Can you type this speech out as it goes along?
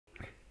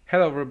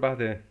Hello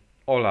everybody,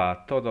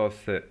 hola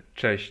todos,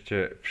 cześć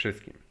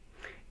wszystkim.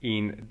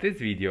 In this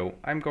video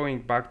I'm going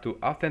back to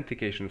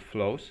authentication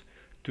flows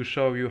to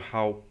show you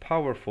how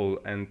powerful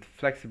and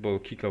flexible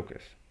Keycloak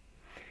is.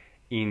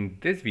 In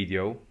this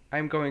video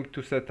I'm going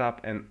to set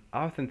up an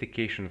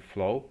authentication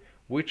flow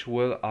which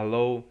will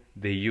allow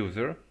the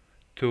user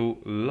to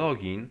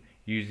log in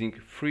using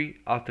three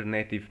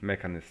alternative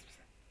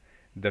mechanisms.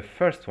 The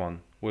first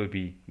one will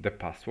be the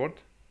password,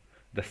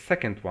 the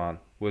second one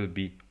will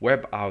be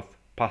Webauthn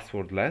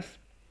Passwordless.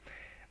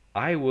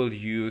 I will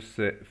use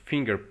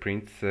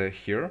fingerprints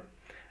here.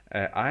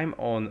 I'm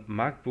on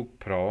MacBook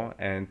Pro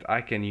and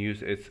I can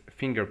use its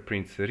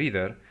fingerprints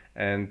reader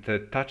and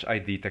Touch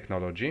ID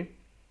technology.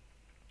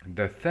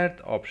 The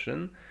third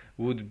option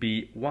would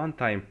be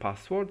one-time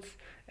passwords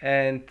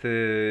and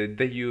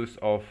the use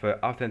of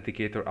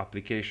authenticator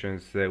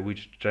applications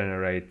which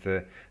generate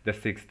the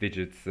 6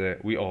 digits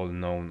we all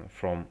know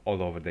from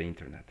all over the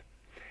internet.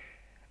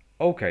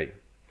 Okay,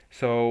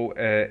 so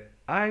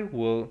I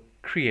will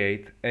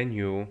create a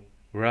new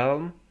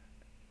realm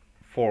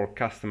for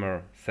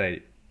customer,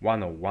 say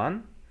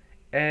 101,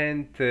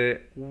 and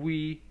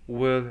we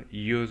will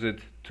use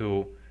it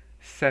to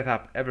set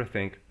up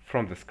everything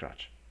from the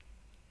scratch.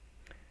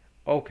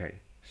 Okay,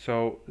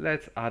 so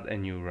let's add a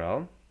new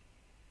realm,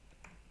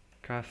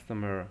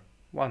 customer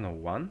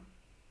 101.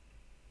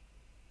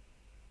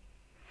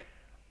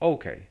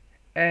 Okay,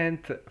 and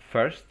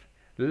first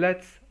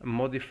let's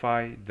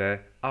modify the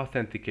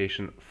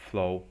authentication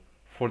flow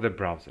for the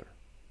browser.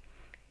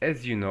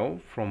 As you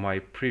know from my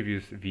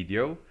previous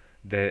video,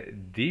 the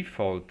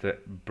default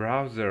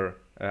browser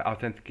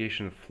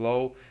authentication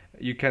flow,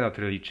 you cannot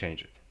really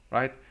change it,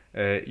 right?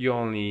 You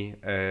only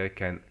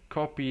can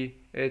copy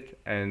it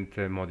and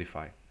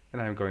modify.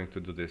 And I'm going to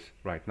do this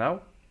right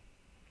now.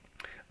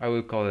 I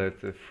will call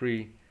it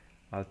free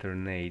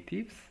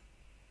alternatives.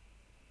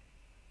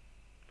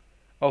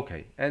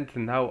 Okay, and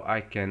now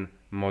I can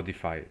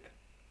modify it.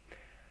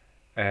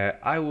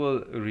 I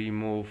will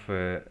remove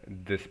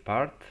this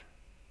part.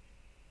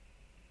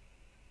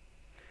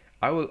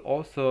 I will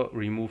also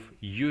remove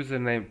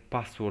username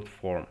password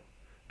form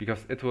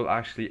because it will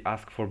actually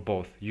ask for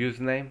both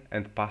username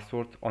and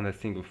password on a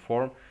single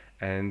form,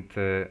 and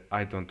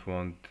I don't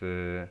want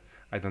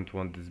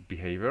this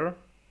behavior.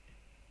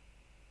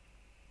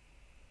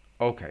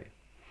 Okay,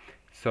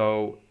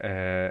 so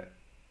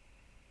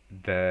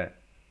the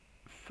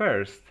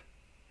first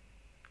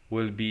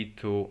will be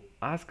to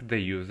ask the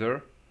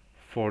user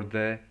for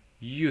the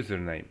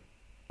username,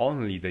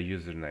 only the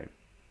username.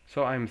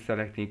 So I'm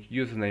selecting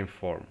username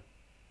form.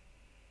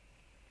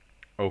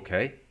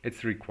 Okay,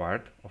 it's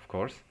required, of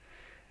course.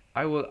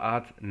 I will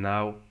add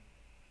now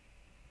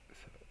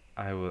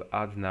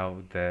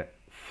the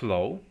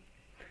flow.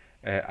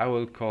 I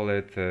will call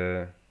it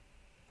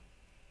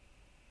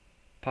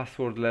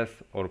passwordless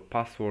or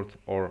password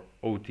or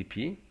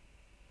OTP,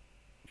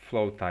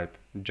 flow type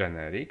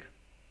generic,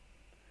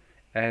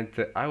 and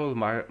I will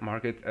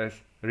mark it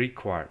as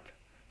required.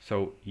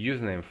 So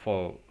username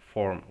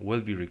form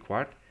will be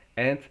required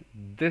and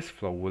this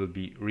flow will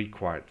be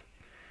required.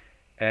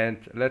 And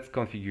let's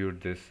configure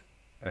this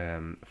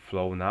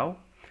flow now.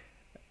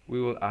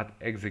 We will add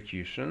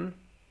execution.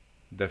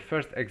 The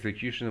first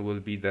execution will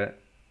be the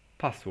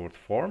password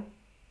form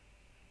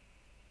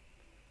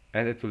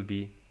and it will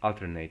be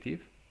alternative.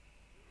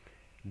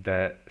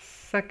 The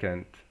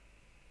second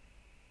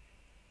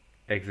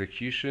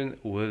execution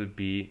will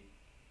be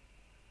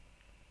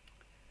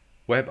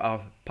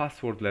Webauthn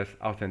Passwordless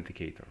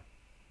Authenticator.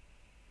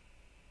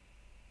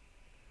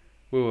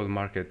 We will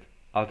mark it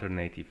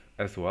alternative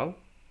as well.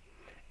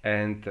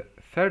 And the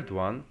third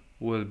one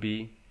will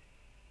be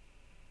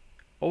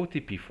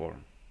OTP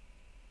form.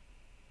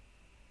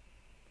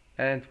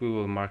 And we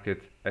will mark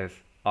it as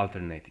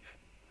alternative.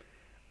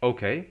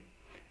 Okay,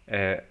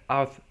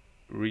 auth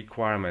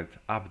requirement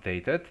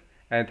updated.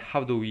 And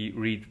how do we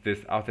read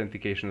this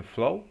authentication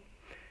flow?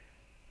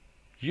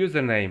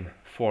 Username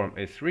form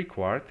is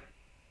required.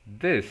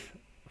 This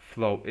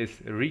flow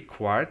is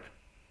required,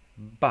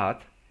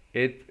 but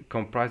it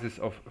comprises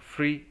of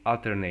three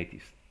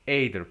alternatives,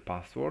 either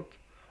password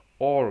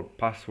or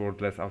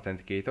passwordless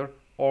authenticator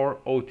or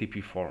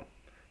OTP form.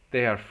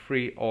 They are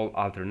three all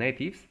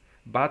alternatives,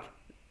 but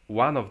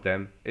one of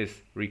them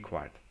is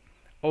required.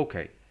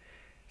 Okay,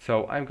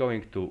 so I'm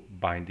going to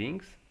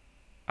bindings.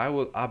 I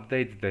will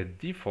update the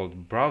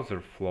default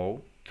browser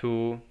flow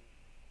to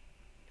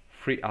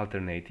three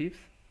alternatives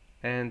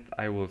and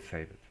I will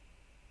save it.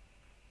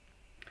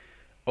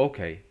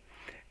 Okay,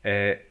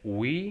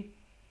 we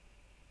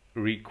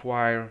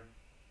require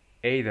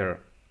either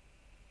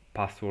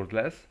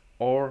passwordless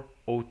or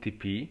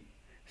OTP,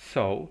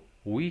 so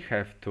we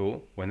have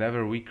to,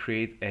 whenever we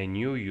create a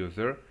new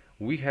user,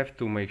 we have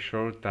to make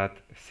sure that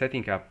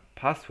setting up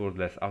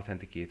passwordless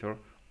authenticator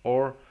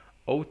or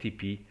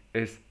OTP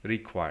is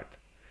required.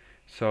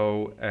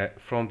 So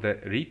from the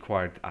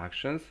required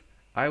actions,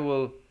 I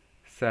will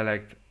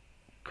select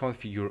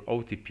configure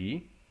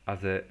OTP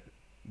as a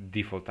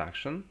default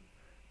action.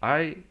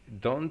 I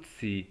don't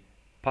see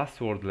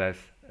passwordless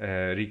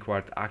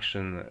required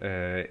action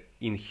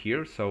in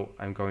here, so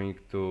I'm going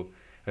to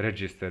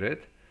register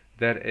it.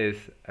 There is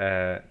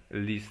a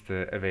list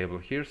available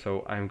here,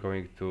 so I'm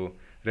going to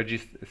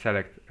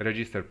select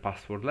register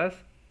passwordless,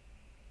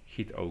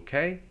 hit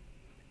OK,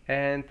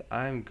 and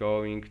I'm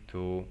going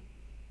to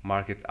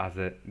mark it as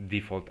a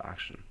default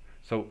action.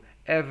 So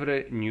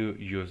every new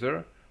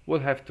user will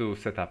have to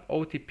set up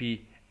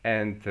OTP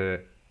and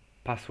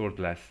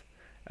passwordless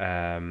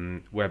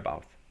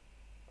Webauth.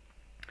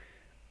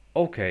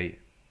 Okay,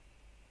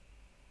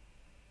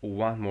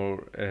 one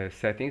more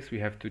settings we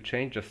have to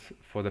change just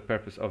for the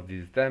purpose of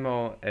this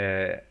demo.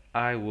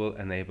 I will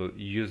enable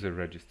user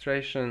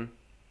registration.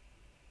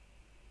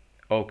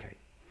 Okay,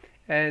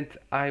 and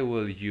I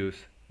will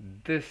use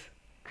this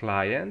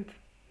client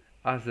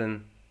as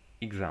an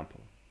example.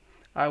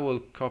 I will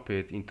copy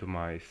it into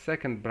my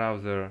second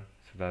browser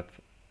so that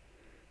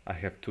I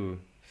have two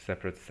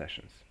separate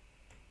sessions.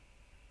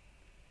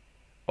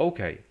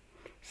 Okay,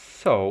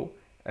 so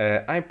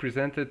I'm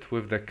presented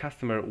with the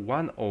customer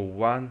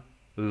 101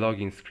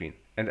 login screen,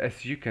 and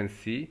as you can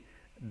see,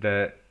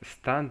 the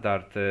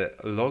standard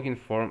login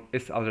form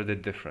is already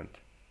different,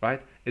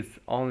 right? It's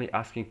only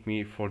asking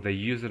me for the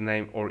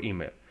username or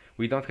email.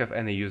 We don't have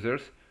any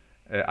users.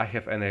 I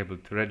have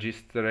enabled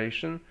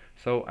registration,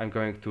 so I'm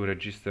going to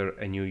register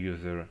a new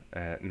user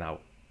now.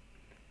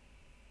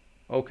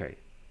 Okay,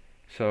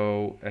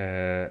 so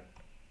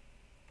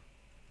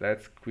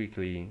let's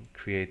quickly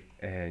create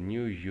a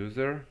new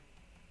user.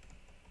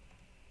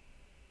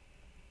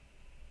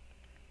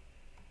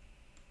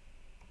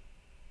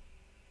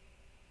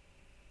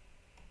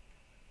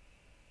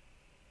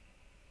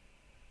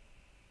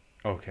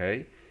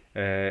 Okay,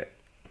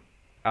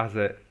 as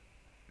a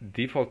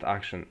default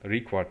action,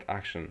 required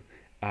action,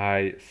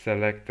 I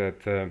selected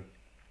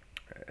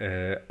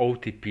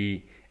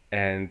OTP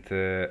and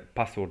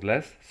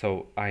passwordless,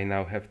 so I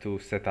now have to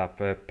set up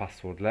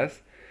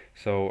passwordless.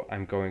 So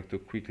I'm going to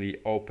quickly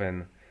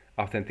open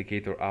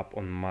Authenticator app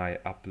on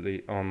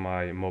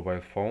my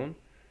mobile phone.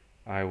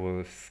 I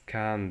will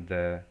scan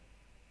the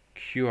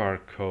QR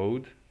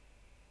code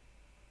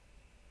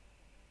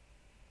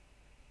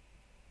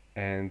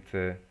and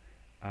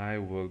I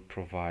will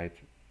provide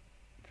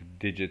the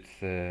digits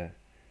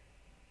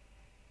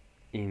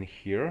in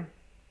here.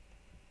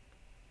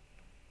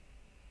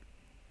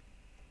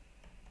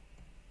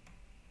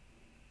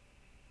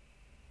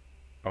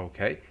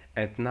 Okay,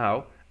 and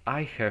now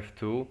I have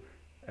to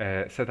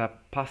set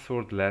up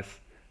passwordless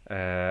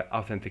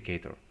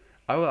authenticator.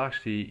 I will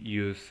actually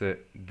use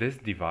this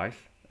device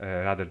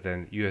rather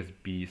than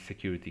USB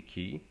security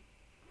key,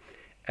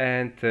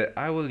 and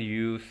I will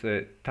use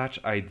Touch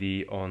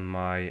ID on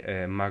my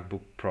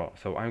MacBook Pro.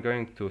 So I'm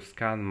going to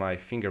scan my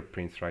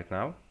fingerprints right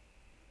now.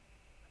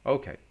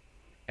 Okay,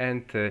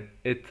 and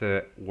it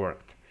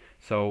worked.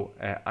 So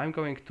I'm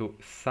going to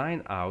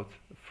sign out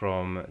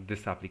from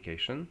this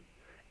application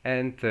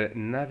and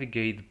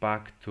navigate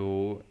back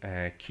to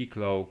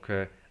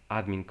Keycloak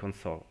admin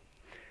console.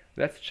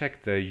 Let's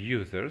check the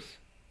users.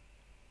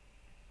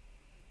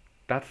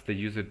 That's the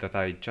user that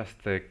I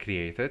just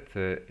created.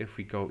 If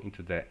we go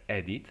into the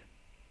edit,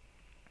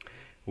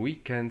 we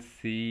can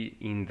see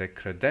in the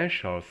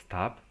credentials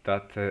tab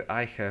that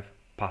I have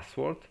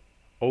password,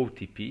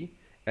 OTP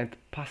and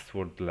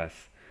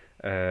passwordless,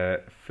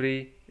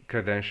 three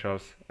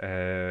credentials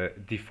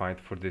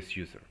defined for this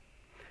user.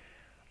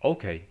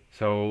 Okay,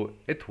 so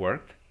it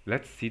worked.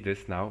 Let's see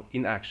this now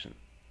in action.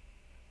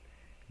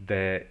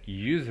 The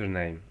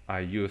username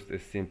I used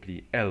is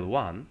simply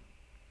L1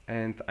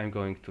 and I'm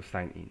going to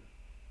sign in.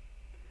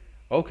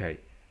 Okay,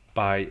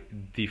 by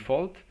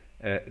default,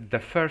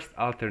 the first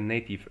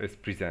alternative is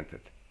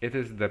presented. It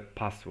is the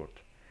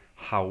password.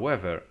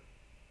 However,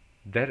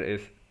 there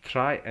is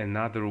try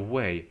another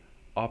way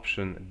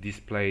option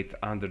displayed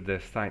under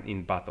the sign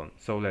in button.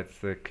 So let's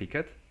click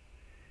it,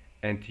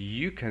 and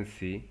you can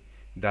see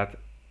that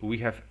we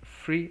have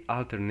three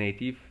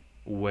alternative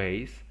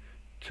ways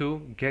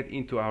to get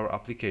into our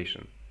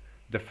application.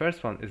 The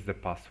first one is the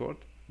password,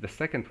 the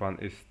second one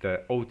is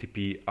the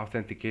OTP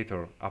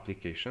authenticator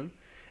application,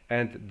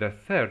 and the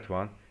third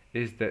one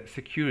is the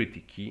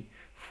security key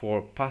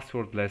for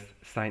passwordless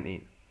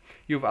sign-in.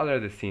 You've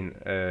already seen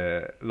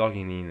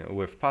logging in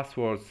with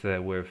passwords,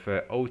 with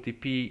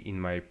OTP in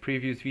my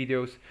previous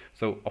videos,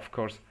 so of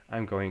course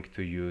I'm going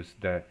to use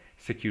the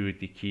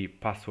security key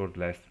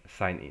passwordless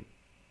sign-in.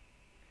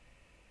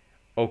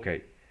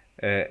 Okay,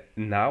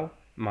 now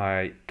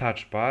my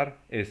touch bar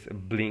is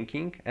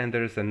blinking and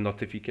there is a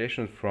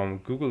notification from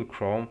Google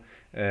Chrome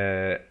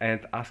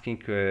and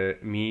asking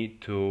me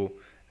to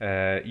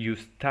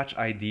use Touch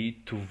ID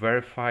to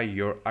verify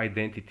your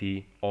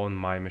identity on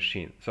my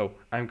machine. So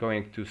I'm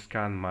going to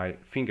scan my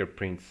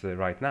fingerprints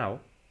right now.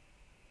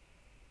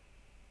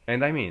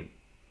 And I mean,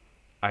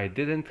 I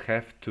didn't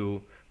have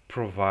to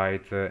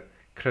provide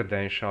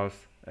credentials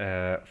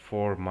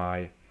for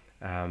my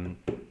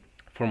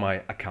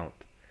account.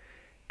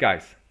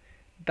 Guys,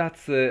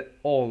 that's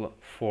all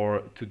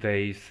for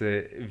today's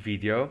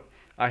video.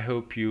 I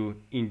hope you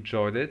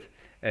enjoyed it.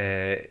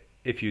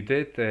 If you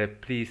did,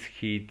 please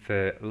hit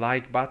the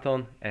like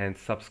button and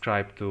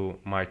subscribe to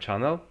my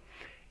channel.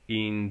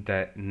 In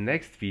the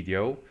next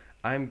video,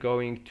 I'm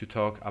going to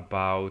talk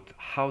about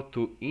how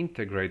to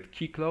integrate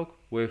Keycloak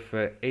with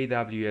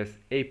AWS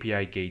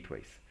API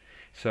gateways.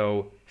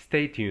 So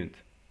stay tuned.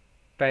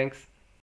 Thanks.